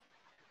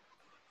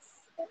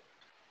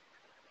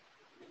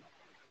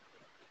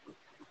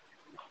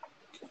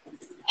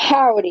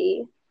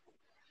Howdy.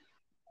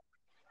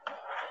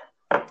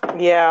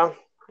 Yeah,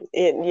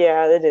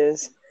 it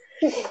is.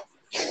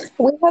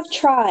 We have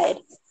tried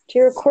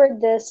to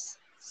record this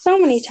so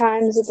many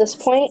times at this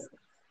point,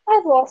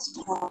 I've lost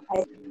count.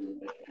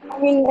 I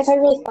mean, if I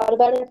really thought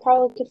about it, I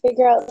probably could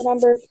figure out the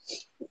number,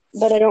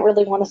 but I don't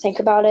really want to think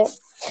about it.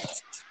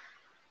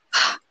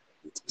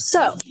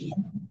 So,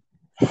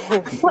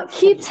 what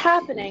keeps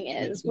happening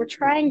is we're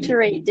trying to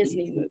rate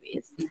Disney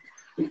movies,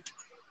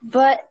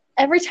 but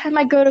every time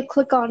I go to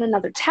click on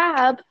another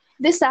tab,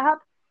 this app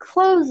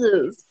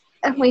closes,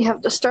 and we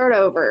have to start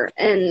over,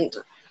 and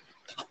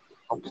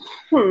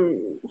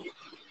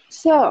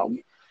so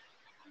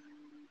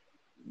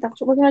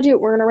that's what we're going to do.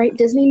 We're going to rate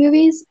Disney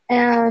movies,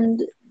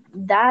 and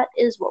that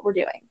is what we're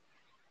doing.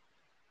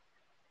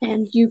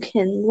 And you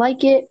can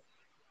like it,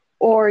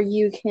 or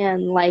you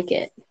can like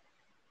it.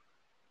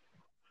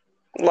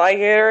 Like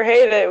it or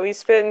hate it, we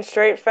spit in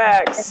straight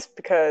facts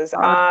because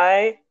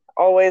I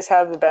always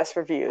have the best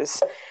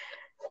reviews.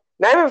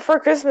 Nightmare Before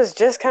Christmas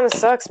just kind of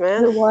sucks,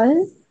 man.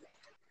 What?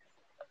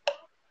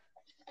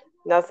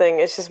 Nothing.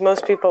 It's just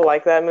most people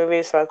like that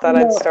movie, so I thought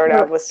I'd start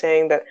out with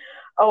saying that.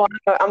 Oh,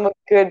 I'm a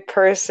good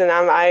person.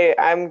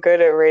 I'm good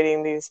at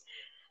rating these.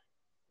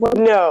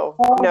 No,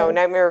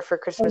 Nightmare Before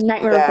Christmas.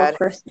 Nightmare Before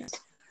Christmas.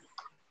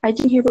 I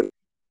didn't hear what.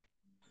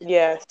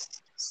 Yes.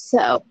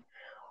 So.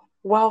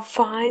 Well,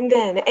 fine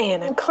then,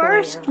 Anna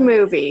Claire. First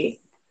movie,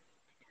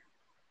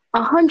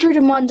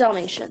 101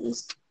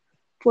 Dalmatians.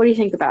 What do you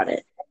think about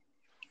it?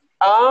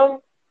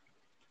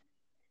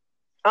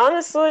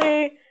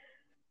 Honestly,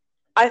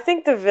 I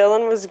think the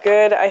villain was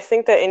good. I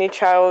think that any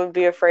child would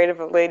be afraid of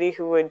a lady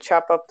who would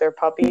chop up their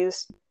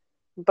puppies.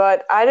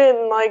 But I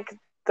didn't like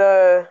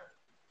the...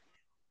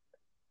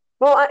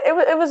 Well,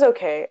 it was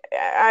okay.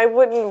 I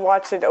wouldn't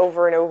watch it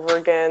over and over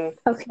again.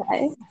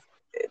 Okay.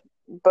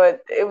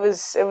 But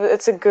it's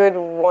a good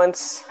one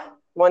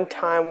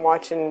time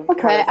watching.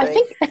 Okay, kind of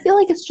thing. I feel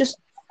like it's just,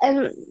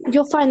 and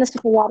you'll find this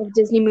with a lot of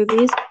Disney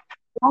movies.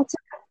 Lots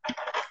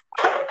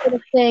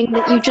of thing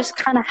that you just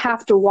kind of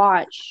have to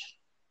watch.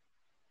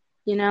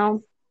 You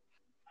know,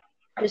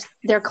 just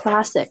they're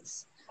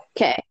classics.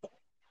 Okay.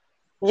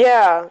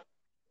 Yeah,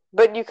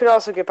 but you could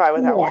also get by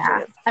without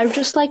watching it. I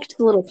just liked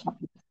the Little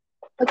Puppies.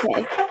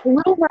 Okay,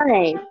 Little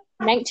Mermaid,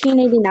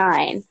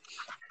 1989.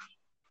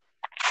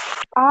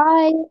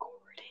 I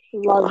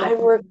love that. I'm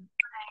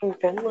recording,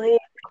 Finley.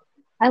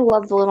 I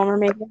love The Little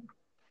Mermaid.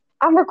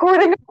 I'm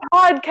recording a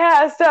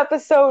podcast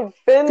episode,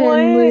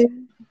 Finley.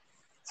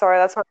 Sorry,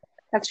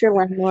 that's your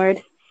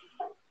landlord.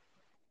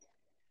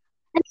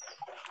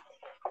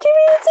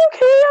 Gibby, it's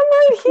okay. I'm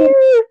right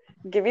here.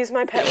 Gibby's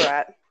my pet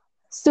rat.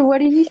 So what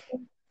did you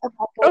think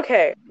about that?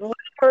 Okay, Little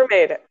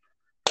Mermaid.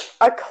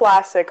 A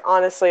classic,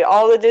 honestly.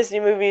 All the Disney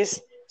movies,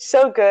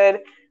 so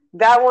good.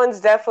 That one's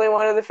definitely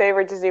one of the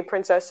favorite Disney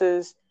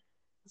princesses.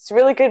 It's a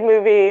really good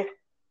movie,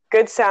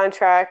 good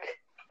soundtrack.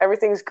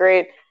 Everything's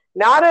great.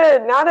 Not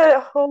a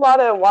whole lot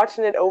of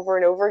watching it over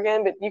and over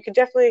again, but you could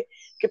definitely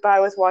get by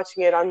with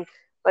watching it on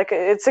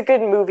it's a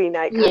good movie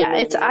night.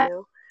 I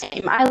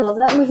love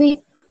that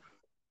movie.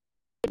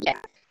 Yeah,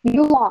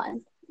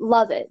 Mulan,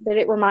 love it, but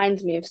it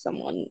reminds me of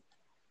someone.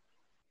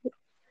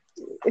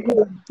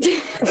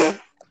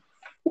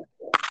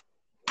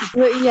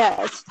 But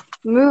yes,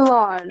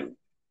 Mulan.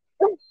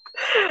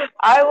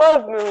 I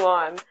love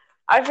Mulan.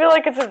 I feel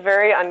like it's a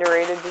very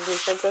underrated Disney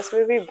princess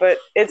movie, but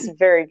it's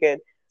very good.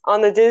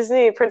 On the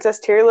Disney princess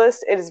tier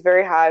list, it is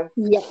very high.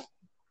 Yeah.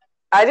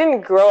 I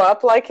didn't grow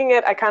up liking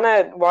it. I kind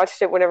of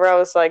watched it whenever I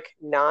was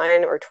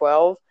 9 or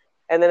 12,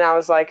 and then I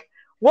was like,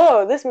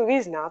 whoa, this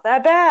movie's not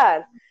that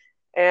bad.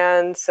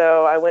 And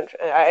so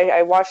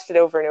I watched it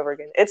over and over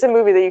again. It's a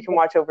movie that you can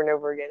watch over and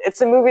over again.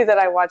 It's a movie that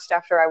I watched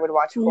after I would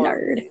watch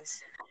horror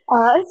movies.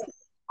 I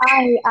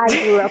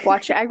grew up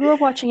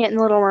watching it in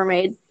Little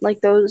Mermaid.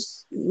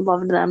 Those,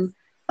 loved them.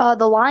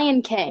 The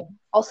Lion King.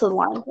 Also The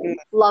Lion King.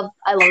 I love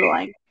The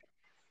Lion King.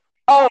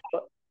 Oh,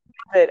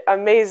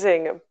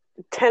 amazing.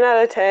 10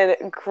 out of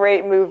 10.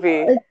 Great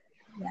movie.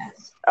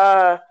 Yes.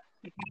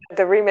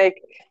 The remake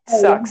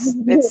sucks.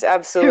 It's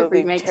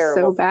absolutely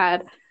terrible. So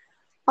bad.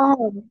 I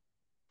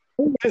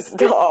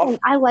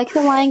like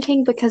The Lion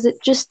King because it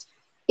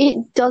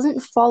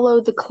doesn't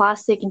follow the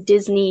classic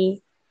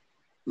Disney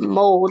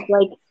mold.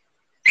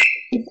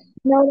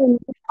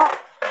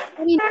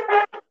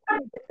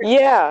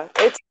 Yeah,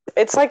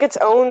 it's like its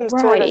own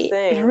sort of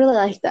thing. I really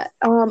like that.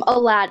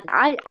 Aladdin.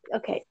 I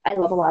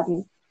love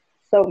Aladdin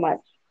so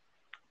much.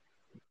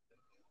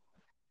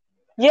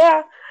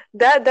 Yeah,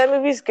 that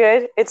movie's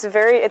good. It's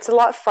a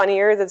lot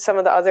funnier than some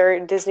of the other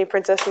Disney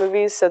princess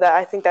movies, so that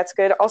I think that's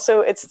good.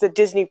 Also, it's the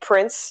Disney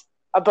prince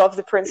above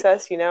the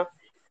princess,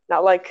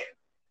 not like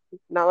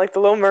the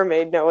Little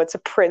Mermaid. No, it's a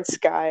prince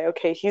guy.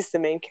 Okay, he's the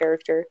main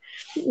character.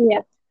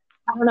 Yeah,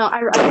 I don't know. I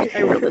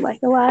really like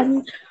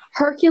Aladdin.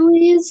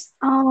 Hercules.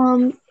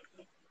 I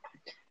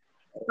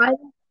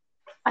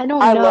don't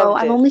know.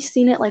 I've only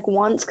seen it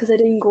once because I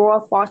didn't grow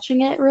up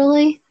watching it.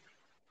 Really,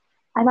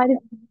 I might have.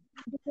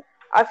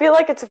 I feel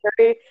like it's a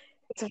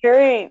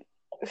very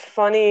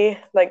funny,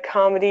 like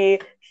comedy,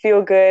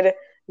 feel good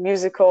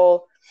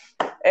musical,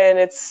 and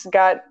it's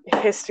got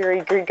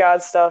history, Greek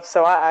god stuff.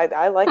 So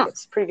I like it. Huh.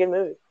 It's a pretty good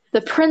movie.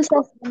 The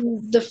Princess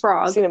and the I've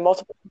Frog. seen it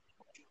multiple.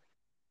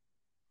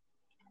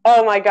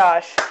 Oh my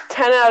gosh,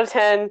 10 out of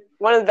 10.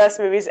 One of the best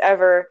movies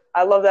ever.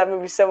 I love that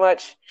movie so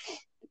much.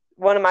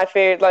 One of my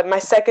favorite, like my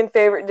second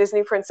favorite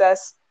Disney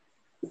princess.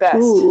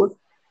 Best. Ooh.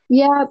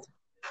 Yeah,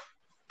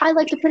 I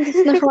like the Princess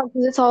and the Frog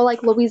because it's all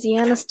like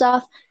Louisiana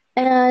stuff,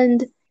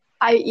 and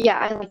I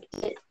liked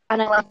it,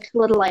 and I like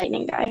Little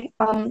Lightning Guy.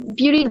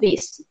 Beauty and the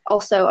Beast,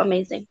 also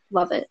amazing,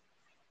 love it.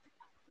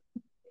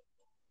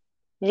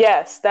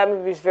 Yes, that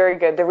movie is very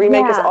good. The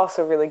remake is Yeah,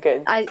 also really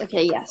good.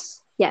 okay,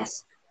 yes.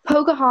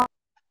 Pocahontas,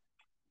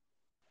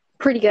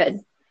 pretty good.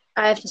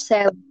 I have to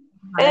say, I like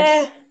Eh.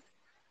 Pocahontas.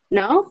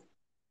 No?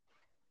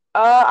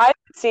 I've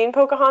seen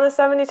Pocahontas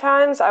so many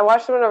times. I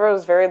watched it whenever I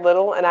was very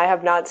little, and I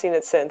have not seen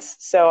it since.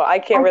 So I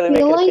can't I really make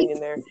feel an like opinion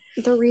there.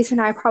 the reason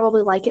I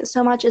probably like it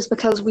so much is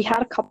because we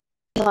had a couple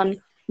on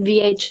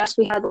VHS.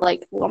 We had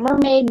like Little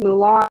Mermaid,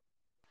 Mulan,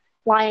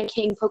 Lion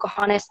King,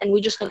 Pocahontas, and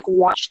we just like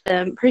watched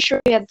them. Pretty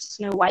sure we had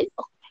Snow White.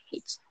 Oh, I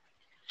hate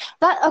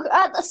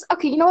that.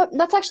 Okay, you know what?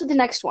 That's actually the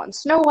next one.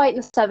 Snow White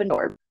and the Seven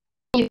Dwarfs. What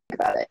do you think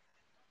about it?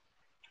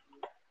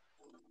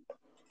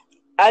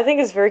 I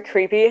think it's very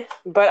creepy,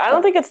 but I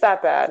don't think it's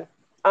that bad.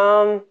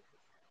 Um,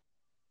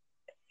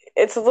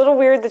 it's a little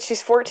weird that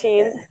she's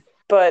 14,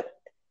 but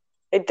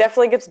it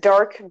definitely gets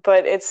dark,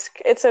 but it's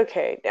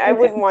okay. I Okay.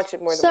 wouldn't watch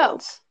it more than So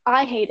once.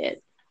 I hate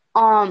it.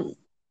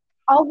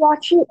 I'll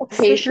watch it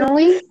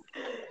occasionally,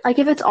 like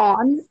if it's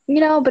on,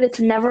 but it's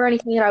never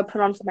anything that I would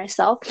put on for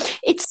myself.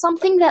 It's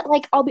something that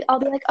like I'll be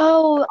like,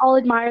 oh, I'll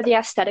admire the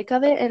aesthetic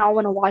of it and I'll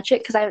want to watch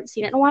it because I haven't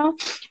seen it in a while,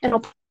 and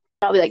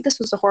I'll be like, this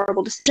was a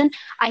horrible decision.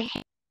 I hate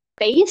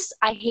her face.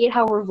 I hate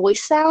how her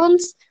voice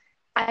sounds.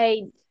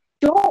 I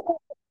don't.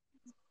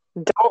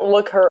 Don't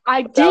look her up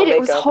I without did. It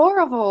was makeup.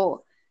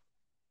 horrible.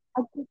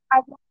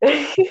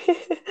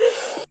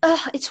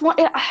 It's one.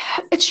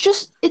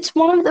 It's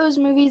one of those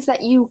movies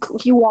that you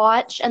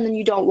watch and then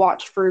you don't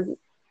watch for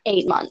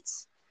 8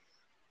 months.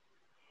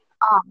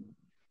 Um,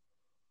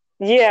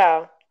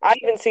 Yeah, I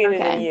haven't seen it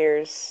in okay.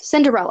 years.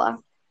 Cinderella,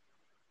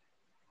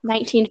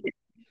 1950.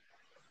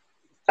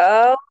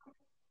 Oh,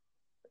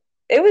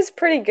 it was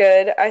pretty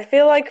good. I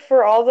feel like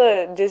for all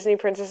the Disney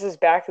princesses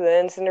back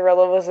then,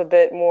 Cinderella was a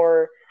bit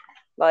more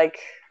like,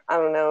 I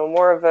don't know,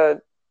 more of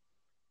a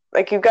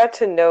like you got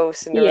to know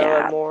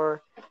Cinderella Yeah.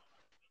 more,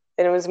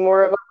 and it was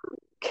more of a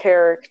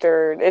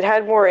character. It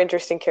had more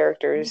interesting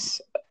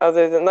characters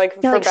other than like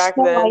Yeah, for like back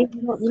Snow then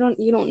White.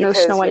 You don't know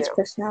Snow because, White's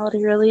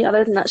personality really,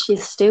 other than that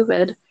she's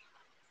stupid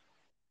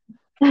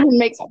and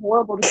makes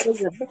horrible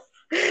decisions.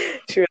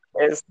 she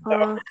really is.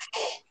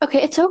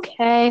 Okay, it's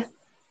okay.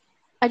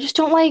 I just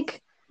don't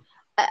like.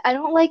 I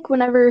don't like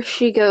whenever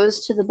she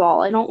goes to the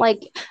ball.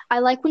 I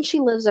like when she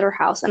lives at her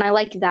house, and I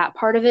like that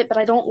part of it, but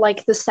I don't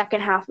like the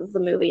second half of the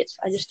movie.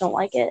 I just don't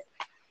like it.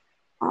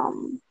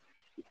 Um,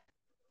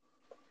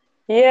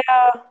 Yeah.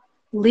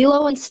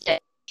 Lilo and Stitch.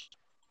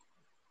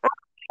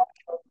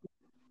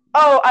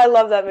 Oh, I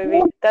love that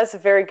movie. That's a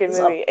very good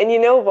movie. And you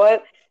know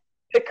what?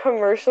 The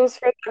commercials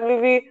for that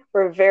movie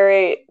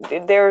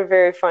they were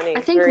very funny,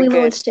 I think very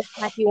Lilo and good. Stitch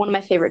might be one of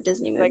my favorite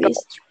Disney Like,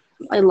 movies.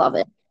 I love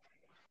it.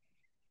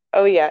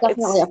 oh yeah,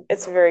 Definitely.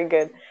 it's very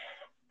good.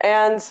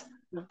 And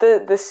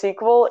the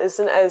sequel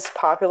isn't as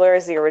popular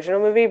as the original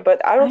movie,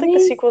 but I don't think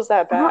the I sequel's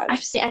that bad.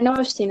 I know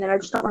I've seen it. I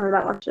just don't remember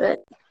that much of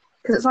it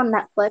because it's on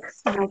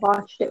Netflix and I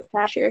watched it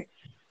last year.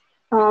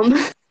 Um,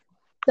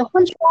 The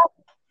Hunchback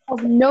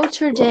of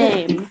Notre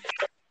Dame.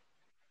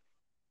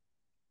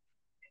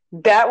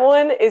 That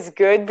one is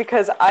good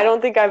because I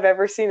don't think I've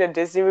ever seen a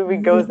Disney movie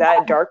go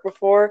that dark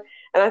before.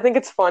 And I think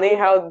it's funny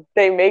how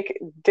they make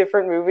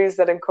different movies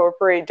that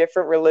incorporate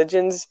different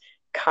religions,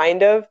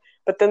 kind of,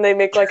 but then they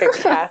make like a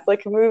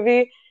Catholic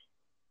movie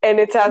and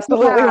it's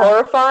absolutely Yeah.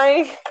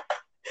 horrifying.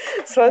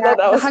 So I thought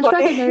that The was Hunchback of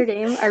funny. Notre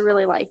Dame. I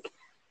really like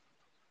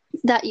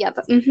that. Yeah,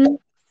 but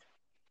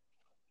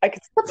I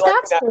could what's see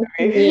that liking that supposed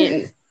to movie.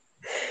 mean?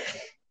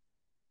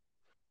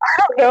 I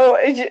don't know.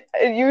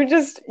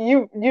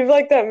 You've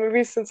liked that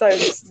movie since I've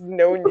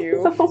known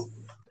you.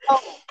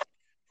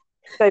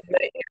 I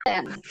met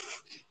you.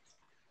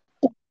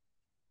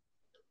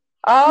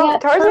 Yeah,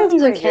 Tarzan's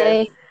Tarzan's pretty good.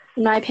 okay,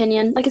 in my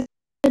opinion. Like, it's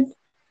good,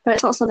 but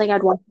it's not something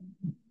I'd watch.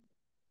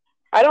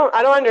 I don't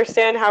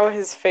understand how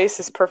his face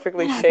is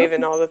perfectly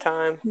shaven all the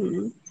time.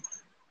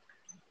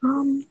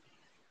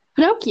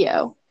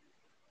 Pinocchio.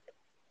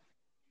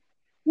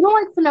 You don't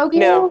like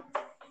Pinocchio?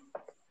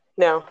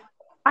 No.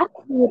 I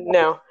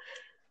No.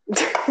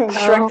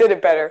 Shrek did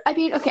it better. I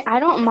mean, okay, I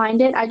don't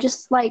mind it. I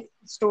just like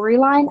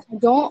storyline.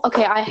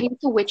 I hate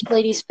the witch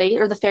lady's face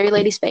or the fairy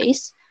lady's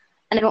face,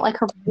 and I don't like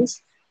her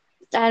voice.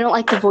 I don't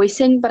like the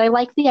voicing, but I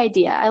like the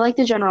idea. I like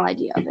the general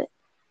idea of it.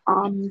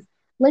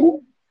 Lady.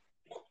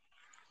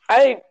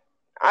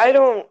 I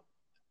don't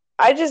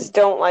I just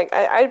don't like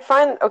I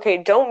find okay,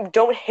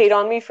 don't hate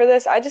on me for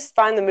this. I just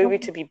find the movie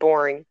to be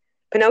boring.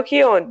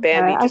 Pinocchio and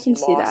Bambi I just can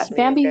see that. lost me,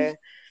 Bambi. okay?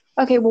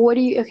 Okay, well, what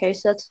do you? Okay,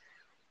 so that's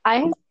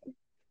I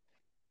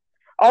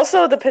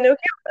Also, the Pinocchio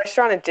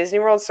restaurant at Disney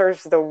World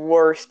serves the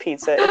worst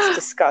pizza. It's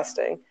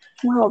disgusting.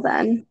 well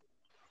then,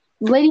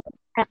 Lady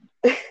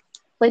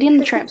Lady and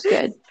the Tramp's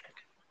good.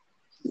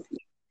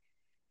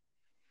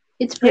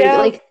 It's pretty Yeah,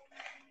 like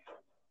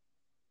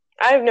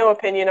I have no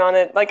opinion on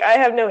it. Like, I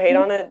have no hate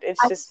on it.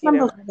 It's I just,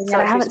 remember loving it's it. I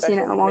not too haven't seen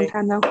it special in a to long me.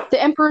 time though.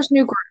 The Emperor's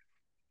New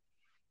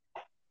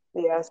Groove.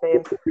 Yeah,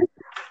 same.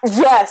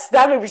 Yes,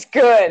 that movie's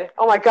good.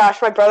 Oh my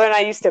gosh, my brother and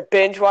I used to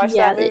binge watch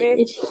Yeah, that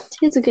movie.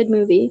 it's a good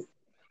movie.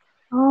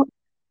 The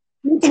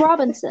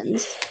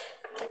Robinsons.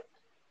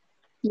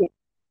 Yeah.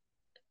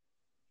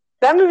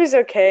 That movie's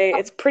okay.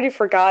 It's pretty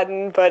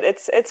forgotten, but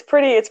it's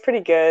pretty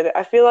good.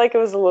 I feel like it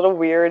was a little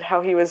weird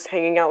how he was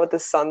hanging out with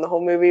his son the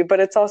whole movie, but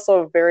it's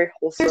also very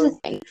Here's the wholesome.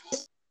 thing.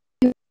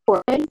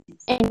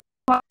 And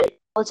watch it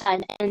all the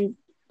time. And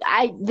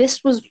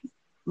this was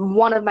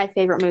one of my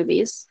favorite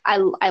movies.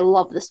 I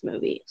love this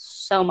movie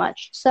so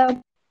much.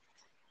 So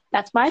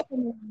that's my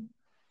opinion.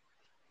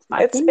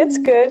 My It's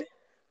opinion. good.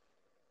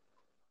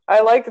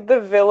 I like the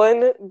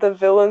villain. The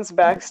villain's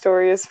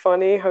backstory is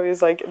funny. How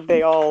he's like,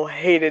 they all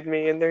hated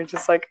me, and they're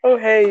just like, oh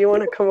hey, you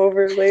want to come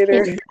over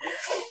later?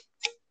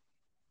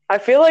 I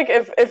feel like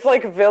if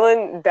like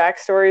villain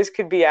backstories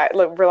could be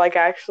were like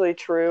actually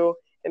true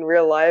in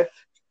real life,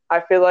 I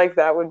feel like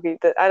that would be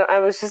the. I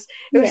was just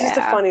it was just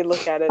a Yeah. funny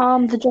look at it.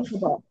 The Jungle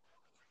Book.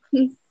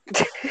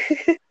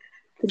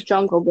 The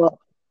Jungle Book.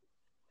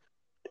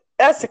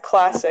 That's a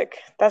classic.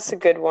 That's a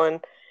good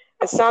one.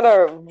 It's not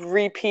a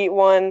repeat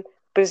one,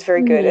 but it's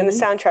very good, and the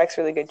Hmm. soundtrack's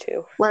really good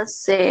too. Let's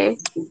see.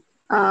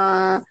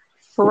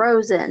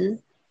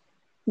 Frozen.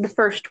 The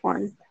first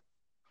one.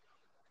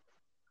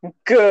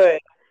 Good,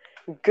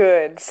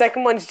 good.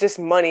 Second one's just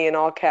money in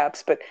all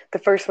caps, but the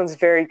first one's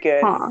very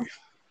good. Huh.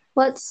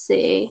 Let's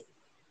see.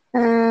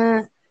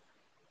 Uh,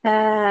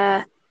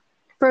 uh,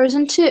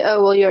 Frozen 2.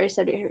 Oh, well, you already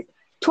said it here.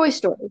 Toy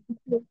Story.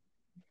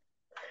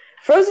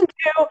 Frozen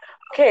 2.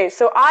 Okay,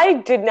 so I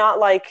did not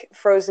like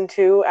Frozen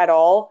 2 at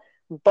all,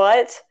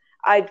 but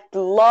I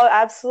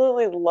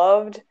absolutely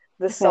loved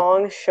the Okay.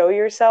 song Show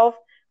Yourself,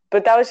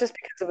 but that was just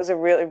because it was a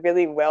really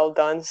really well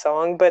done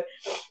song, but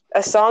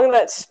a song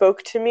that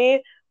spoke to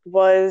me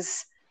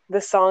was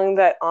the song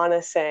that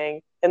Anna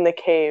sang in the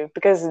cave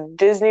because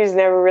Disney's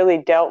never really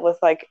dealt with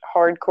like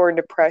hardcore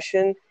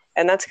depression,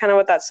 and that's kind of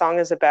what that song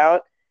is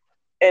about.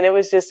 And it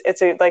was just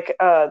it's a like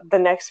the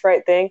next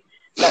right thing,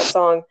 that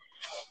song.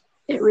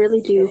 It really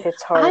It do.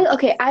 hits hard.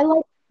 I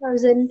like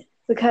Frozen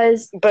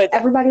because But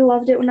everybody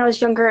loved it when I was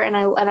younger, and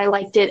I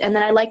liked it, and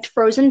then I liked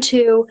Frozen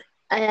 2,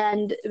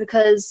 and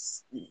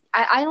because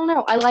I don't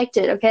know, I liked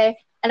it, okay,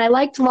 and I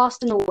liked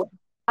Lost in the World.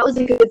 That was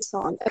a good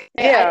song. Okay,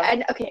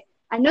 yeah. okay.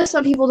 I know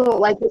some people don't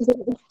like it.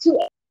 It's too.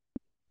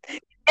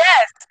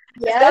 Yes.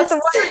 Is that Yes, the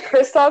one that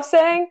Kristoff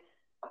sang?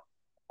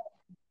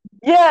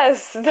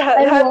 Yes, that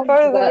I that loved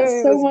part of the that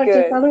movie so was much. I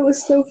good. thought it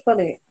was so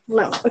funny.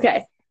 No,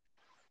 okay.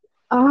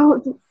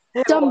 Oh,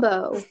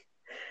 Dumbo.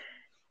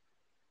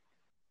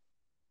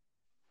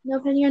 No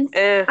opinion.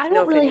 I No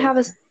don't really opinion. have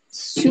a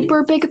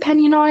super big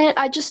opinion on it.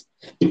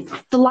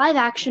 The live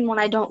action one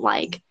I don't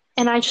like.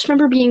 And I just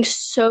remember being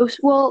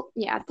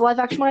the live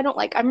action one I don't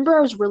like. I remember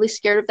I was really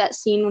scared of that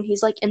scene when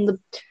he's like in the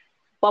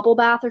bubble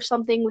bath or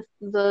something with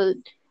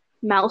the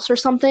mouse or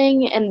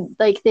something, and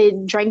like they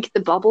drank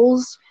the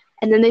bubbles,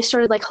 and then they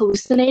started like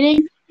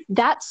hallucinating.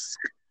 That's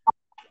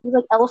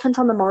like Elephant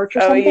on the March or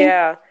Oh something.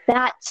 yeah.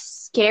 That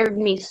scared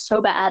me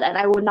so bad, and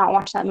I would not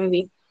watch that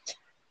movie.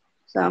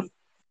 So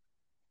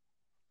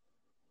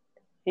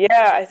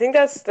Yeah, I think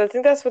that's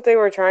what they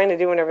were trying to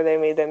do whenever they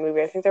made that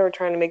movie. I think they were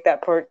trying to make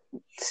that part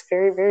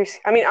very, very.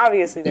 I mean,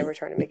 obviously they were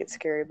trying to make it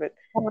scary, but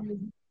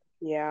um,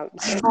 yeah.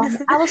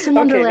 Alice in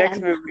Okay, next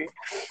Wonderland. movie.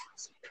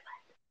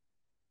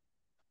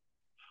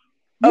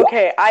 Yeah.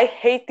 Okay, I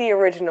hate the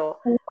original,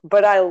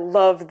 but I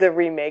love the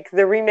remake.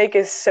 The remake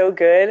is so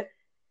good,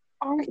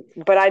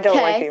 but I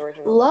don't like the Okay,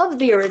 original. love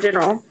the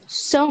original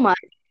so much.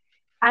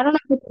 I don't know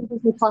if it's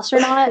Disney Plus or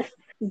not,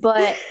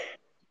 but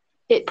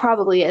it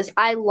probably is.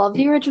 I love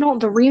the original.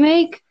 The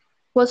remake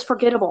was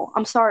forgettable.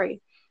 I'm sorry.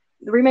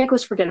 The remake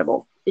was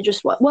forgettable. It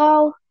just what?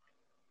 Well,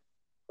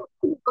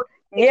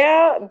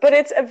 Yeah, but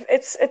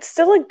it's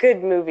still a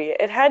good movie.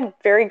 It had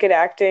very good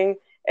acting,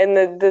 and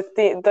the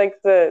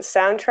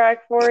soundtrack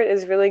for it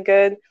is really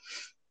good,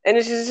 and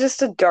it's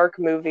just a dark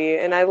movie,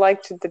 and I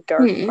liked the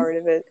dark part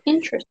of it.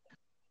 interesting.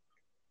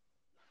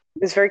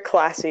 It's very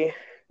classy.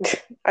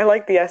 I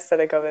like the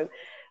aesthetic of it,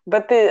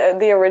 but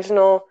the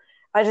original,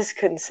 I just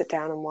couldn't sit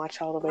down and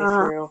watch all the way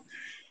through.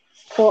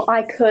 Well,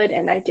 I could,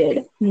 and I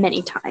did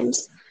many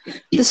times.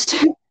 This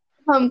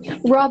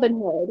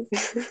Robin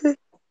Hood.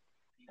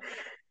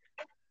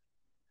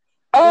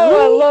 Oh, I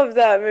Really? love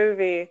that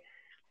movie.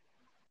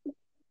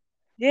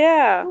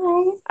 Yeah,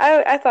 Oh,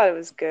 I thought it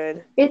was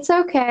good. it's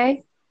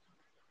okay.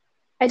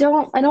 I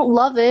don't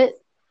love it.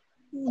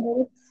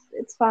 But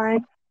it's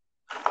fine.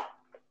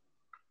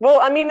 Well,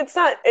 I mean, it's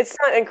not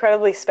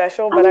incredibly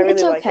special, I but I mean,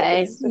 it's really like it.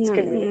 okay. It's a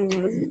good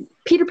movie.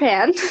 Peter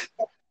Pan.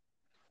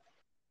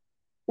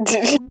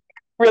 Did you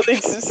really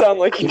sound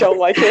like you don't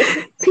like it?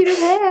 Peter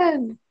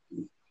Pan.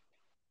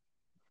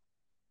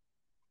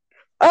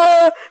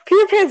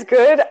 Peter Pan's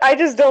good. I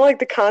just don't like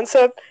the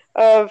concept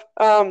of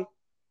the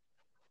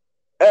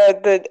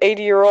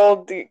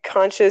 80-year-old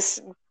conscious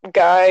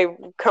guy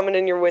coming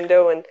in your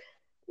window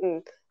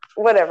and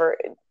whatever.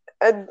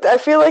 I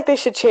feel like they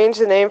should change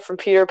the name from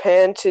Peter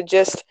Pan to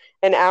just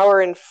an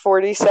hour and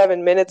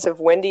 47 minutes of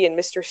Wendy and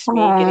Mr. Smee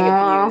getting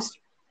abused.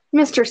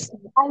 Mr. Smee.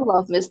 I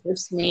love Mr.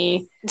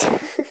 Smee.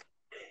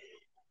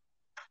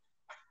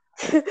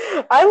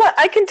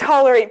 I can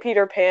tolerate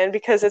Peter Pan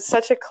because it's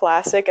such a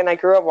classic, and I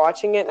grew up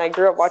watching it, and I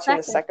grew up watching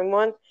the second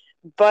one.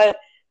 But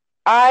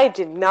I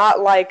did not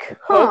like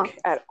Hook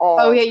at all.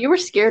 Oh yeah, you were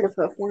scared of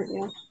Hook, weren't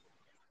you?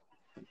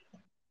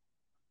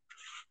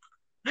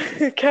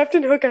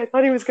 Captain Hook, I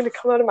thought he was going to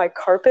come out of my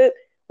carpet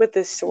with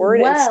his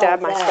sword and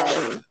stab my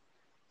stomach.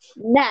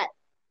 Net.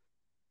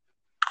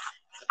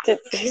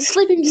 He's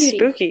Sleeping Beauty.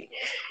 Spooky.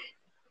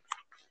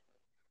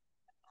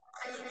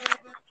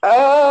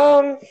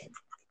 I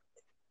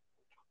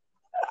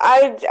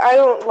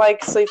don't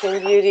like Sleeping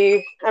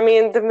Beauty. I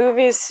mean, the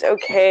movie's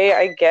okay,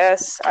 I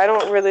guess. I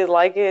don't really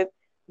like it,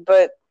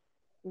 but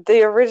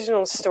the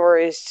original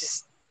story is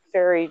just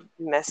very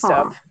messed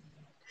up.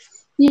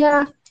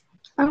 Yeah.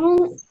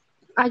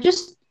 I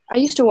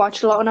used to watch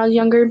it a lot when I was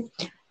younger.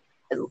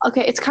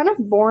 Okay, it's kind of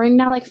boring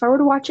now. Like, if I were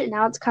to watch it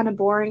now, it's kind of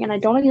boring, and I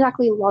don't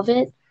exactly love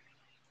it,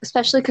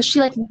 especially because she,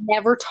 like,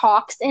 never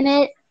talks in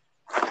it.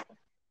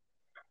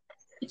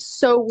 It's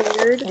so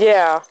weird.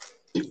 Yeah.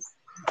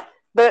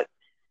 But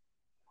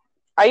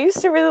I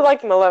used to really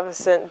like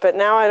Maleficent, but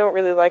now I don't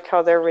really like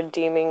how they're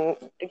redeeming,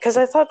 because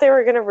I thought they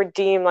were going to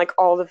redeem, like,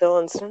 all the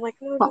villains, and I'm like,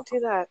 no, don't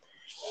do that.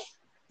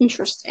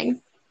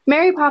 Interesting.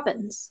 Mary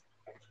Poppins.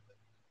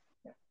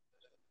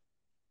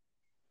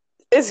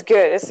 It's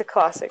good. It's a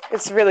classic.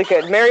 It's really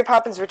good. Mary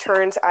Poppins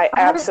Returns, I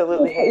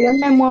absolutely hate it.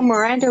 Lin-Manuel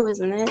Miranda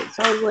was in it,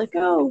 so I was like,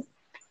 oh.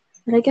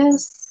 And I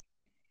guess,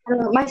 I don't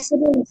know, my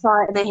siblings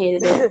saw it and they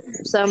hated it.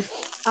 So,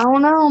 I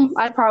don't know.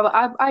 I'd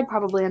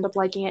probably end up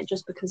liking it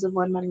just because of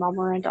Lin-Manuel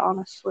Miranda,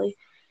 honestly.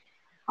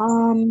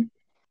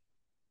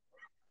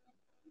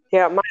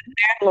 Yeah, my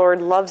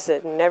landlord loves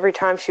it, and every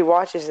time she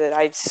watches it,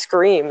 I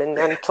scream and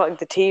unplug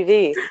the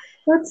TV.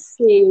 Let's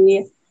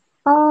see.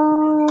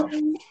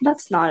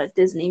 That's not a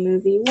Disney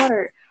movie.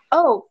 The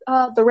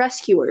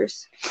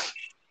Rescuers.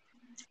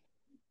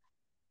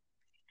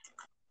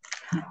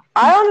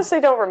 I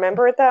honestly don't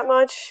remember it that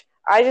much.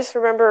 I just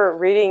remember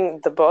reading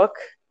the book.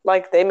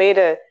 Like, they made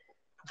a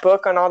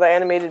book on all the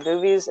animated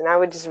movies, and I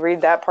would just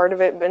read that part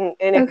of it, and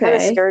it kind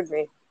of scared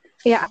me.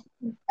 Yeah.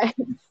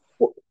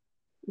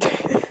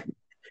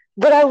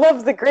 But I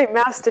love The Great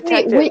Mouse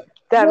Detective.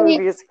 That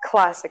movie is a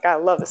classic. I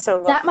love it so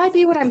much. That might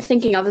be what I'm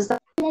thinking of. Is that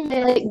when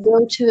they, like,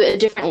 go to a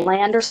different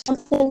land or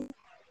something?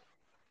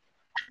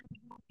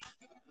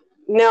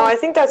 No, I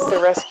think that's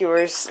The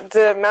Rescuers.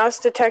 The Mouse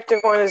Detective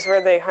one is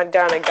where they hunt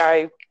down a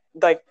guy who,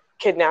 like,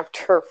 kidnapped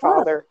her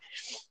father.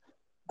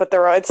 But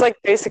it's like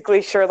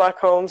basically Sherlock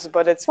Holmes,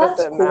 but it's with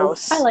a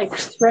mouse. I like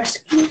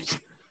Rescuers.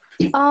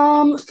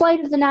 Flight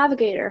of the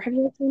Navigator. Have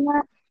you ever seen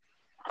that?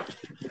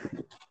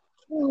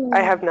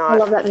 I have not. I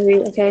love that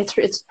movie. Okay, it's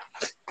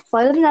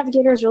Flight of the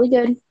Navigator is really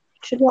good. You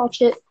should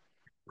watch it.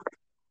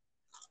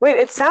 Wait,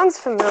 it sounds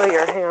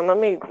familiar. Hang on, let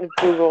me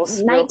Google real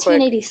quick.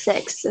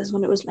 1986 is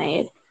when it was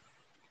made.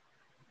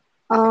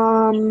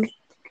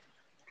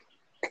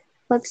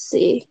 Let's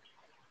see.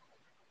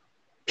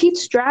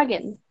 Pete's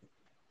Dragon.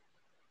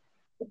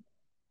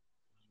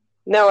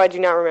 No, I do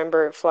not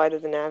remember Flight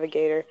of the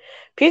Navigator.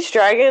 Pete's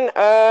Dragon,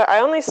 I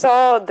only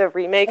saw the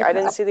remake. Okay. I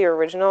didn't see the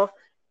original.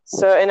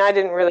 And I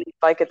didn't really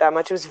like it that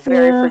much. It was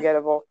very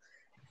forgettable.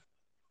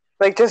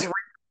 Like, just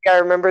I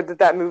remembered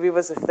that movie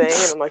was a thing,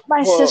 and I'm like,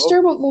 my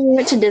sister, when we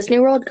went to Disney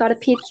World, got a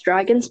Pete's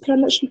Dragon's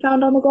pen that she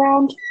found on the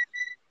ground.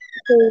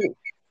 So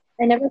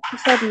I never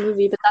saw the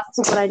movie, but that's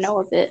what I know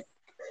of it.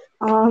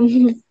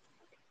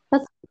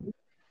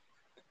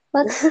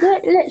 Let's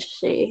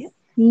see.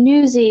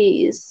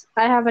 Newsies.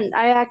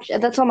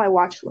 That's on my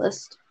watch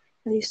list.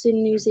 Have you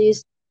seen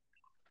Newsies?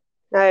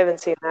 I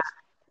haven't seen that.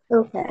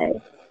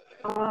 Okay.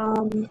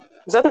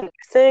 Is that the new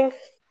thing?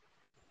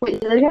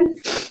 Wait, say that again?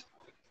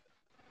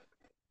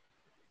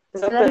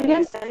 Is that the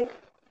new thing?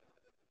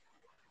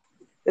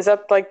 Is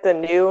that like the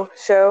new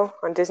show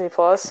on Disney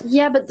Plus?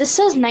 Yeah, but this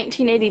says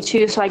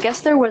 1982, so I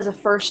guess there was a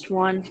first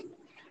one.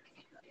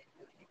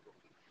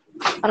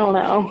 I don't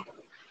know.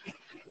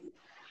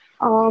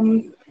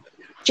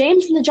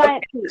 James and the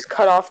Giant Peach.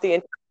 Cut off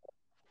the.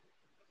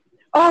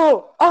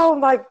 Oh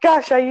my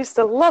gosh! I used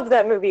to love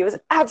that movie. It was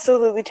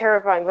absolutely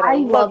terrifying, but I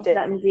loved it.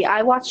 That movie.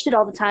 I watched it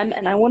all the time,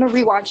 and I want to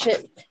rewatch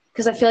it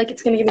because I feel like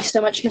it's going to give me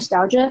so much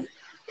nostalgia.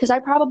 Because I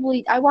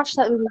watched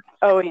that movie.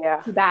 Oh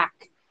yeah.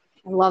 Back.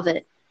 I love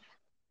it.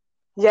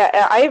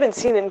 Yeah, I haven't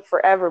seen it in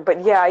forever,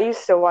 but yeah, I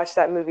used to watch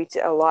that movie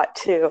a lot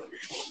too.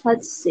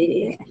 Let's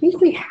see. I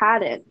think we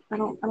had it. I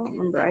don't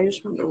remember. I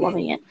just remember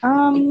loving it.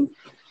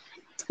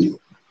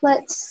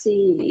 Let's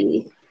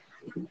see.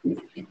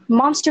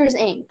 Monsters,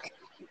 Inc.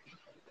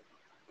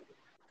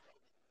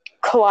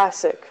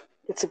 Classic.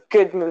 It's a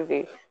good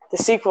movie. The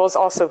sequel is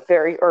also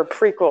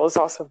prequel is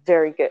also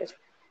very good.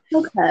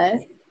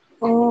 Okay.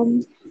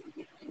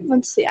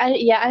 Let's see.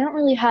 I don't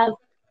really have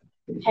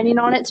an opinion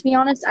on it, to be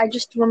honest. I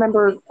just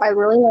remember I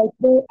really liked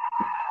it,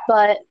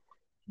 but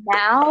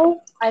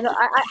now I don't.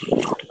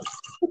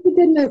 It's a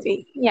good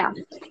movie. Yeah.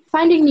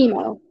 Finding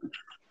Nemo.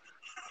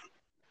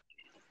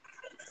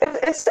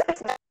 It's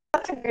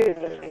not a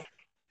good movie.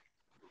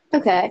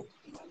 Okay.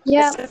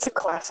 Yeah. It's a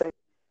classic.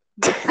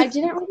 I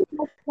didn't really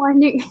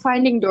like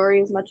Finding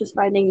Dory as much as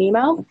Finding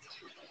Nemo,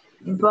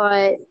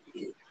 but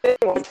I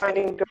didn't watch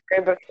Finding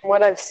Dory, but from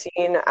what I've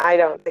seen, I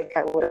don't think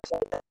I would have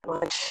said that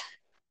much.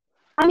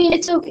 I mean,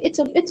 it's okay. It's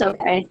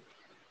okay.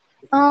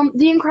 The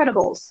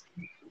Incredibles.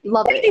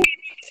 Love it.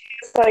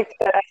 It's like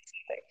that.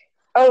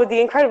 Oh, The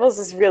Incredibles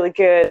is really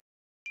good.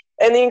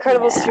 And The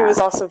Incredibles 2 is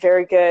also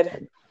very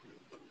good.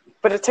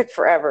 But it took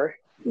forever.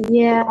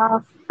 Yeah,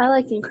 I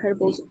like The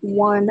Incredibles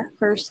 1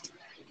 first,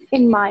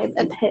 in my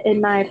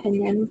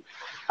opinion.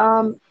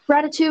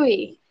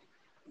 Ratatouille.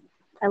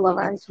 I love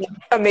Ratatouille.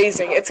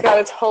 Amazing. It's got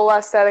its whole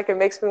aesthetic. It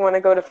makes me want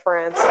to go to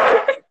France.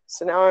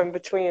 So now I'm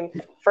between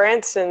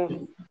France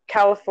and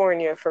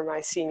California for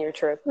my senior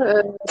trip.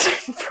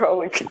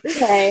 Probably.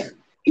 Okay.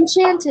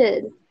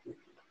 Enchanted.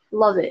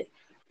 Love it.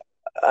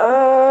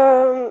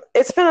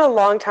 It's been a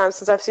long time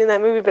since I've seen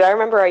that movie, but I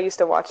remember I used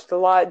to watch it a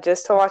lot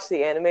just to watch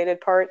the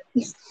animated part.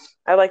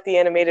 I like the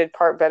animated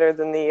part better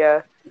than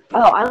the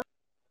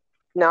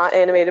not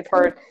animated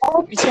part. I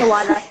like the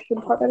live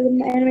action part better than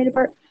the animated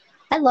part.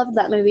 I loved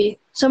that movie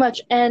so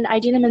much, and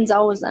Idina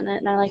Menzel was in it,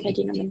 and I like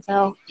Idina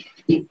Menzel.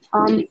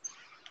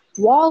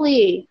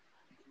 WALL-E.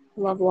 I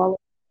love WALL-E.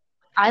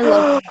 I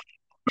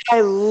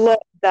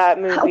love that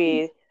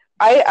movie.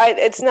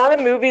 It's not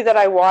a movie that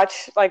I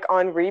watch like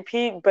on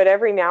repeat, but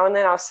every now and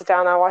then I'll sit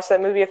down and I'll watch that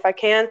movie if I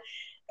can,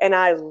 and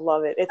I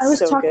love it. It's so good.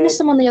 I was talking to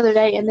someone the other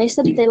day, and they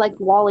said that they liked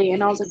WALL-E,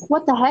 and I was like,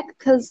 what the heck?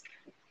 Because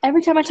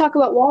every time I talk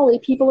about WALL-E,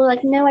 people are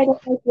like, no, I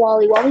don't like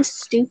WALL-E. WALL-E's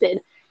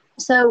stupid.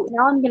 So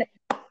now I'm going to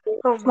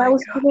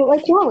people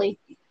like WALL-E.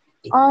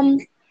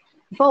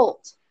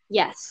 Bolt.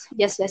 Yes.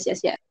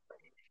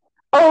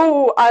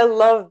 Oh, I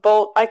love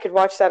Bolt. I could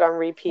watch that on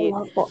repeat.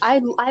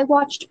 I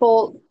watched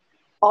Bolt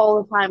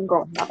all the time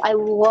growing up. I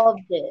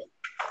loved it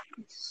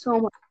so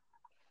much.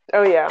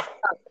 Oh, yeah.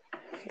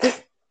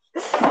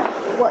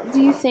 What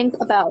do you think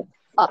about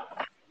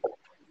Up?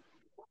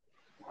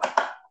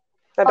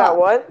 About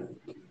what?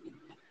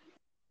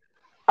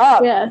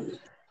 Up. Yeah.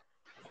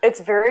 It's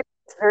very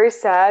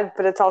sad,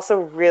 but it's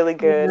also really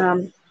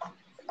good.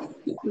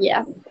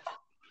 Yeah.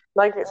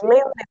 Like,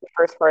 mainly the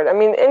first part. I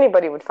mean,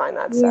 anybody would find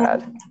that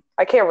sad.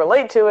 I can't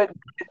relate to it,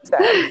 but it's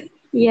sad.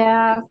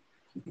 Yeah.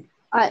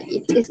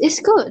 It's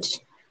good.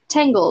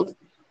 Tangled.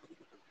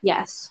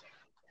 Yes.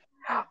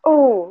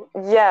 Oh,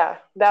 yeah.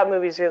 That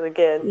movie's really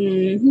good.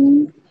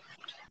 Mm-hmm.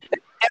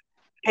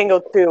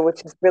 Tangled 2,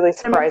 which is really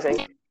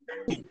surprising.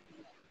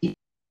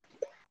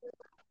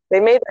 They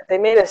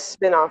made a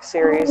spin-off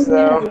series,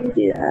 though. Yeah, they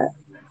do that.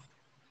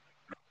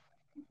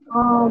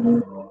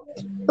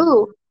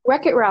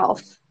 Wreck-It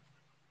Ralph.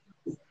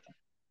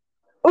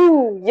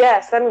 Ooh,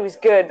 yes, that movie's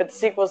good, but the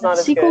sequel's not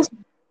as good.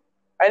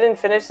 I didn't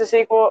finish the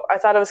sequel. I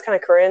thought it was kind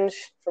of cringe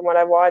from what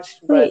I watched,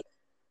 but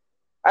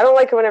I don't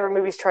like it whenever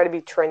movies try to be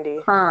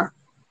trendy. Huh.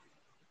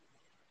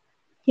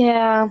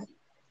 Yeah.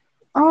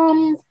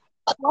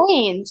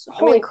 Planes.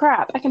 Holy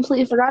crap, I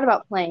completely forgot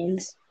about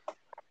Planes.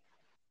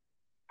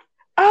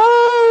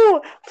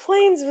 Oh,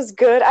 Planes was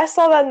good. I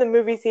saw that in the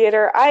movie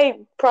theater.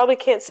 I probably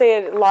can't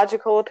say a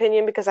logical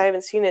opinion because I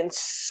haven't seen it in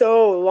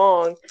so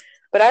long,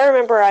 but I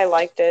remember I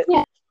liked it.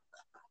 Yeah.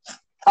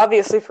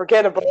 Obviously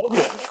forgettable.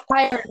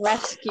 Fire and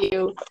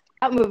Rescue.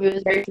 That movie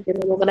was very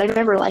forgettable, but I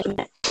remember liking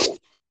it.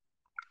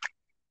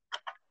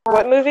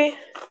 What movie?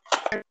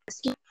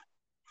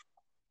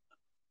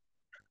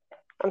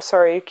 I'm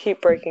sorry, you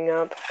keep breaking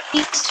up.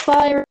 It's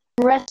Fire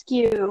and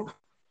Rescue.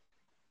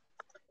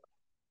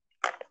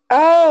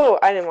 Oh,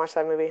 I didn't watch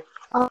that movie.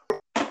 I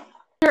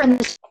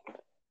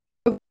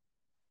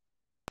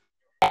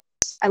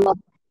love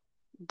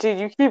it. Dude,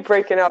 you keep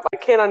breaking up. I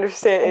can't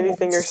understand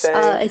anything you're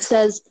saying. It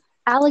says,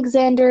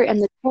 Alexander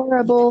and the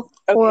horrible,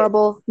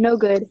 no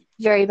good,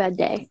 very bad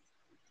day.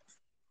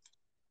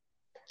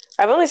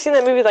 I've only seen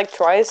that movie like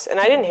twice, and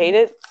I didn't hate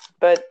it,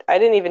 but I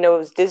didn't even know it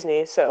was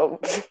Disney, so...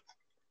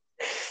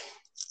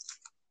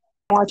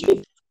 Watch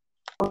it.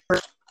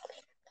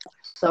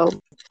 So...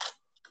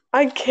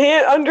 I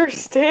can't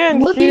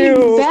understand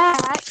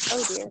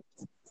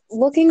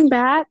Looking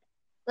back,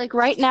 like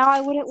right now I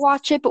wouldn't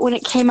watch it, but when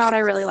it came out I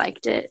really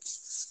liked it.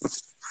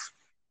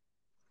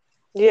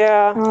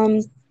 Yeah.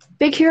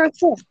 Big Hero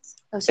 6.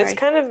 Oh, sorry. It's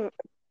kind of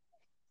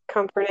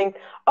comforting.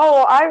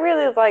 Oh, I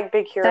really like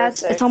Big Hero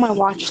 6. It's on my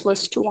watch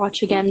list to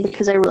watch again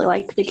because I really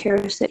like Big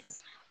Hero 6.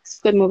 It's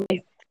a good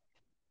movie.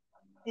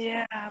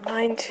 Yeah,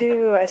 mine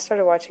too. I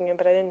started watching it,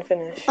 but I didn't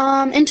finish.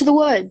 Into the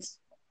Woods.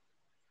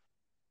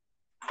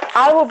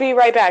 I will be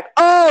right back.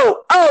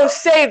 Oh,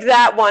 save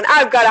that one.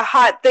 I've got a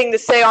hot thing to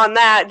say on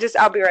that.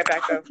 I'll be right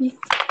back, though.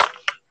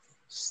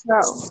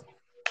 So,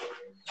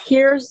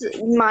 Here's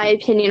my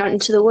opinion on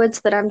Into the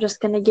Woods that I'm just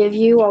gonna give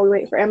you while we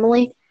wait for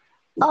Emily.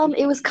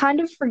 It was kind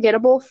of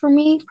forgettable for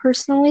me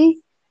personally.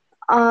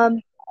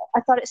 I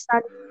thought it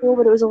sounded cool,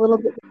 but it was a little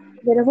bit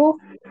forgettable.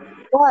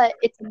 But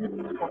it's a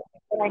musical,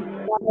 and I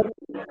wanted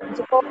a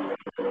musical.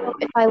 So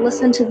if I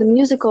listen to the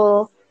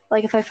musical,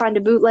 like if I find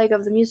a bootleg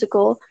of the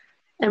musical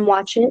and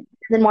watch it, and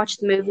then watch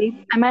the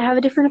movie, I might have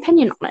a different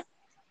opinion on it.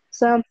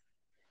 So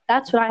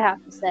that's what I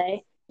have to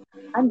say.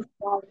 I'm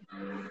sorry.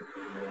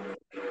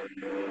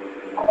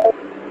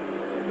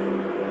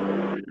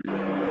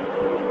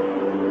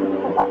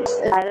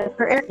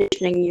 For air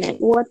conditioning unit.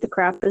 What the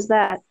crap is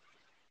that?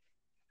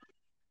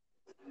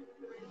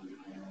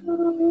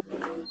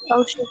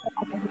 Oh shit!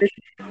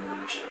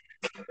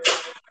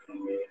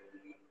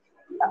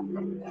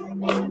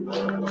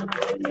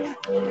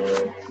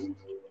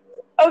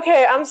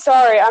 Okay, I'm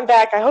sorry. I'm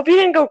back. I hope you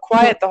didn't go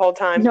quiet the whole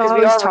time No, because I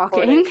we was are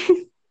recording.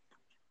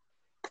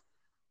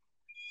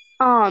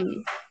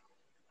 talking.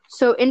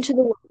 So Into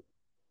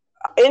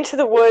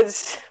the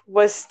Woods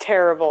was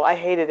terrible. I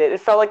hated it. It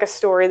felt like a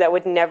story that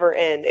would never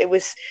end. It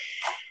was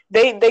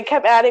they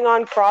kept adding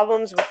on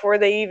problems before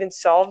they even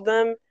solved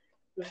them,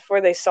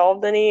 before they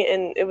solved any,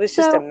 and it was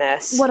just a So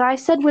mess. what I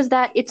said was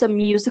that it's a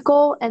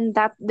musical and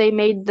that they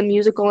made the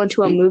musical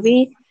into a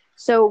movie.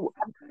 So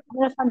I'm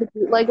gonna find a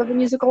bootleg of the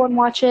musical and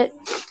watch it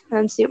and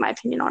then see what my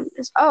opinion on it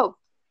is. Oh,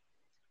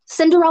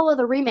 Cinderella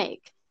the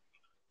remake.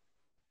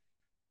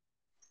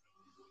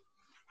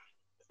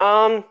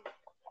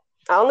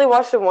 I only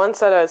watched it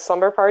once at a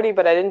slumber party,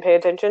 but I didn't pay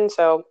attention,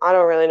 so I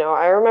don't really know.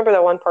 I remember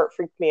that one part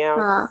freaked me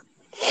out.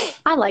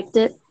 I liked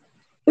it.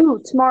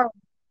 Ooh, tomorrow.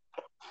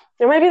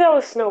 Or maybe that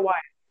was Snow White.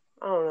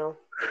 I don't know.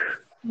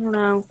 I don't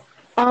know.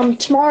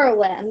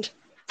 Tomorrowland.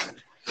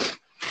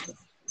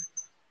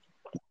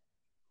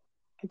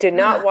 Did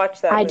not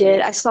watch that I movie.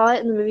 did. I saw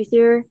it in the movie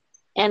theater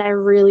and I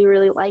really,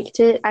 really liked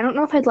it. I don't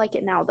know if I'd like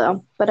it now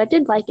though, but I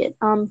did like it.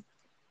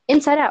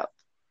 Inside Out.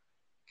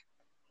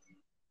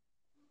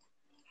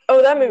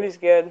 Oh, that movie's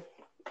good.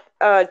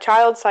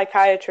 Child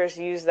psychiatrists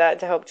use that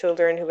to help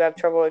children who have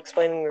trouble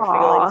explaining their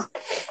feelings.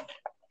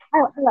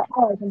 I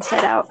like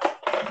Inside Out.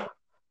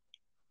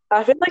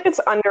 I feel like it's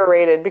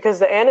underrated because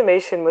the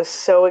animation was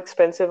so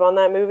expensive on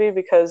that movie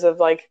because of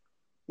I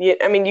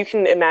mean, you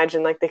can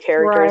imagine like the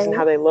characters and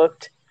how they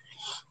looked,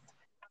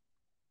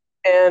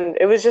 and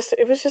it was just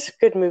a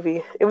good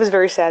movie. It was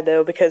very sad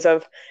though because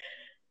of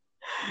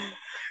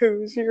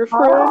who's your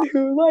friend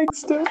who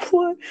likes to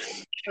play.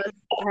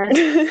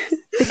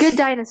 The Good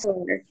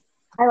Dinosaur.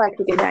 I like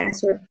The Good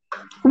Dinosaur.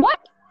 What?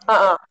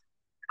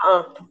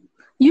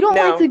 You don't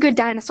like The Good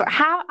Dinosaur?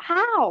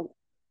 How?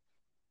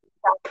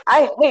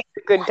 I hate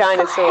The Good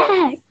Dinosaur.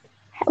 Heck?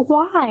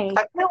 Why?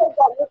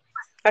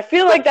 I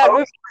feel like that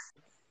movie is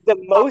the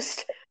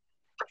most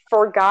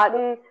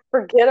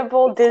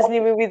forgettable Disney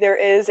movie there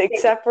is,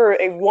 except for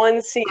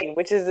one scene,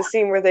 which is the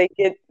scene where they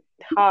get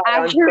high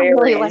on berries.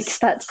 Really likes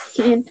that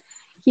scene.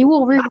 He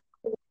will really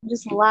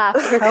just laugh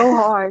so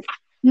hard.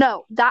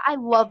 No, that I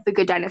love The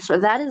Good Dinosaur.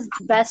 That is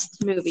the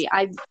best movie.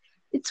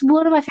 It's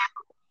one of my favorite.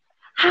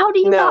 How do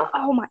you No. not?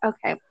 Oh my.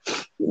 Okay.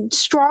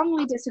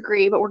 Strongly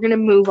disagree, but we're gonna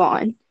move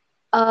on.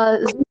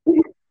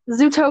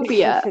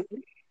 Zootopia.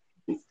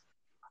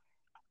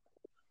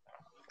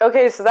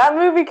 Okay, so that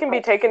movie can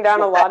be taken down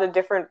a lot of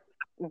different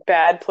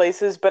bad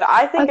places, but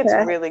I think it's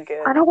really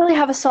good. I don't really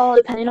have a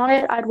solid opinion on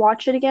it. I'd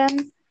watch it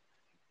again,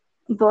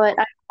 but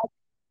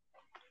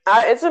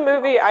it's a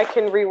movie I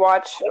can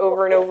rewatch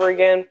over and over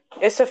again.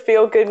 It's a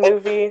feel-good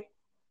movie,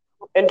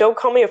 and don't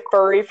call me a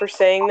furry for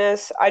saying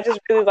this. I just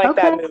really like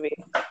that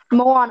movie.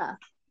 Moana.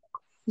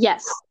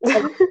 Yes,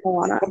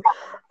 Moana.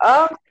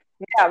 Yeah,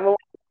 Moana.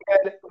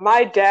 Good.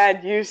 My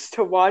dad used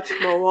to watch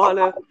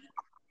Moana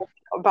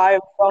by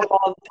himself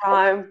all the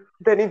time.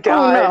 Then he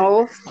died.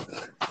 Oh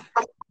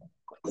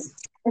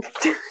no.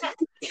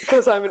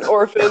 Because I'm an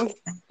orphan.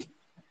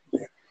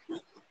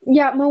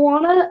 Yeah,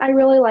 Moana, I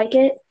really like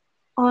it.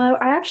 I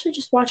actually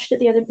just watched it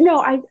the other.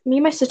 No, me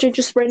and my sister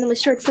just randomly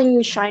started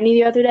singing "Shiny"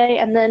 the other day,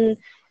 and then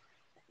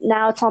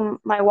now it's on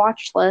my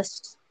watch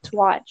list to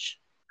watch.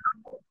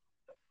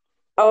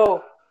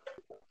 Oh,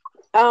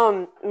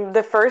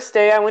 the first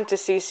day I went to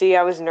CC,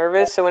 I was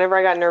nervous. So whenever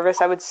I got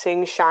nervous, I would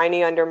sing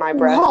 "Shiny" under my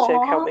breath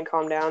to help me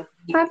calm down.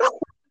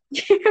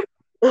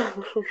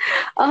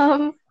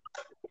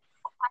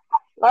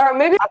 Or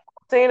maybe I'm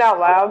singing out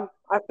loud.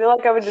 I feel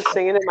like I would just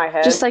sing it in my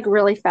head. Just like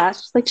really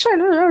fast. Just like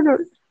 "Shiny."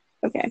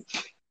 Okay.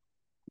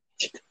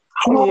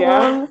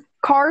 Yeah.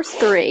 Cars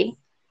 3.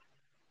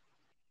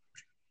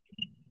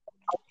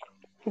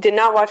 Did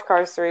not watch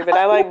Cars 3, but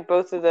I like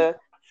both of the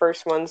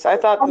first ones. I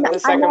thought the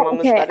second one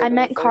was better. I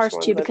meant than the Cars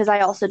first 2 one, because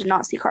I also did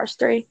not see Cars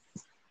 3.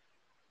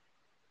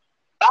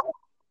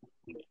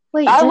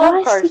 Wait, I love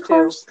I Cars 2.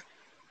 Cars?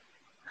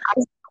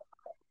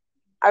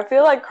 I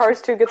feel like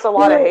Cars 2 gets a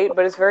lot of hate,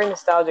 but it's very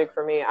nostalgic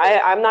for me.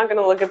 I'm not going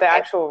to look at the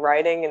actual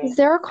writing and Is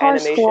there a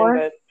Cars animation, 4?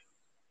 but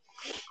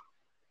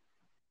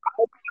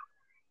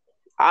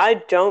I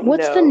don't know.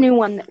 What's the new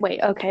one? Wait,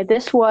 okay,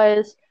 this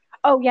was...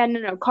 Oh yeah,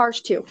 no,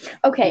 Cars 2.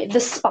 Okay, the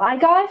spy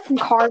guy from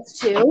Cars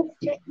 2.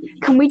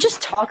 Can we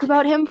just talk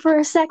about him for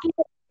a second?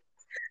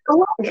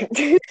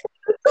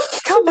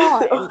 Come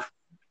on.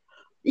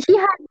 He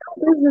had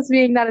no business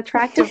being that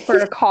attractive for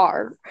a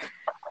car.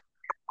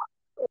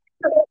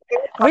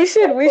 We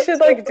should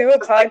like do a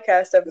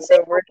podcast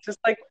episode where it's just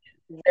like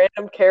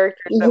random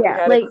characters that we Yeah,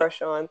 had like a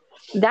crush on.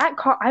 that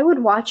car. I would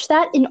watch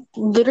that, and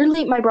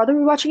literally, my brother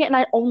would be watching it, and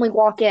I'd only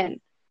walk in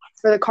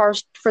for the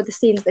cars for the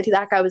scenes that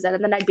guy was in,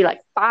 and then I'd be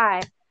like,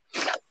 "Bye."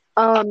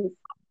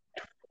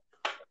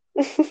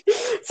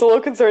 It's a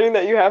little concerning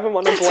that you have him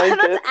on a blanket.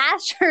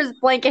 That's Asher's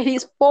blanket.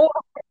 He's 4.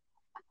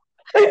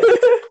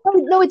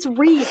 No, it's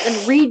Reed,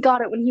 and Reed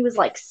got it when he was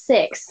like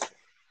 6.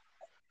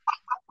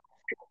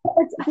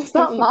 It's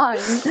not mine.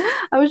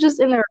 I was just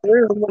in their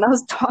room when I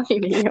was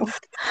talking to you.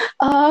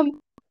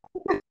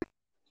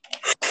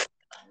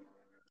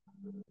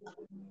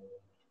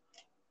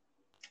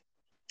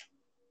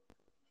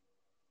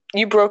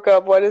 You broke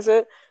up. What is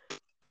it?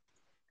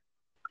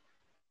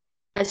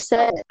 I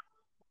said.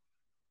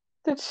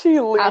 Did she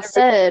leave? I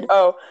said.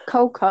 Oh.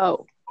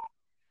 Coco.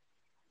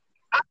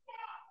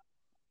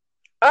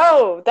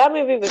 Oh, that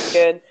movie was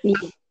good. Yeah.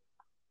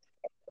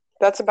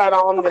 That's about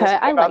all I'm going to say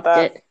about that.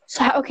 I liked it.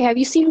 So, okay, have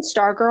you seen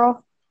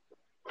Stargirl?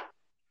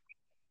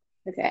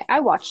 Okay, I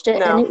watched it,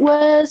 and it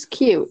was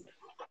cute.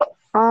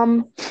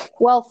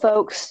 Well,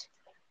 folks.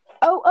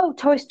 Oh,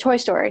 Toy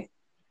Story.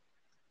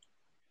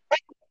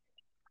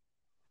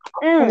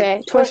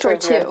 Okay, Toy Story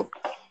 2.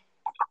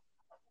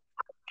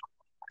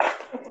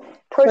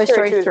 Toy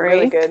Story 2 is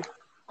really good.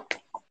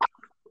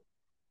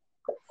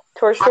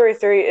 Toy Story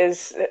 3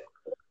 is...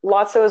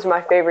 Lotso is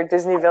my favorite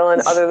Disney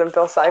villain other than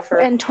Bill Cipher.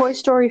 And Toy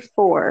Story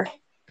 4.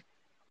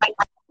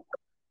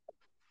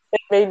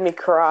 It made me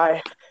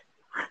cry.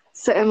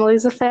 So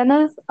Emily's a fan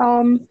of...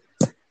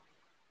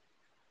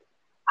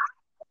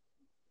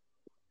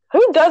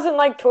 Who doesn't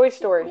like Toy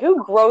Story?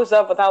 Who grows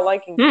up without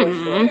liking Toy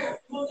Story?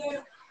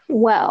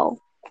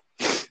 Well,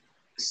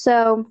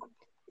 so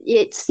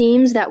it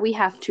seems that we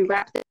have to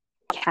wrap the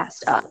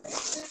podcast up.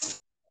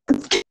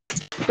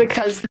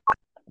 Because...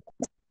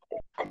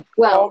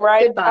 Well, all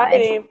right,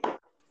 goodbye. bye.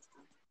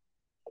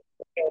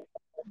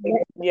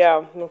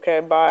 Yeah, okay,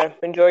 bye.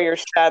 Enjoy your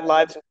sad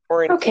lives of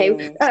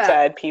quarantine,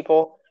 sad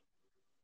people.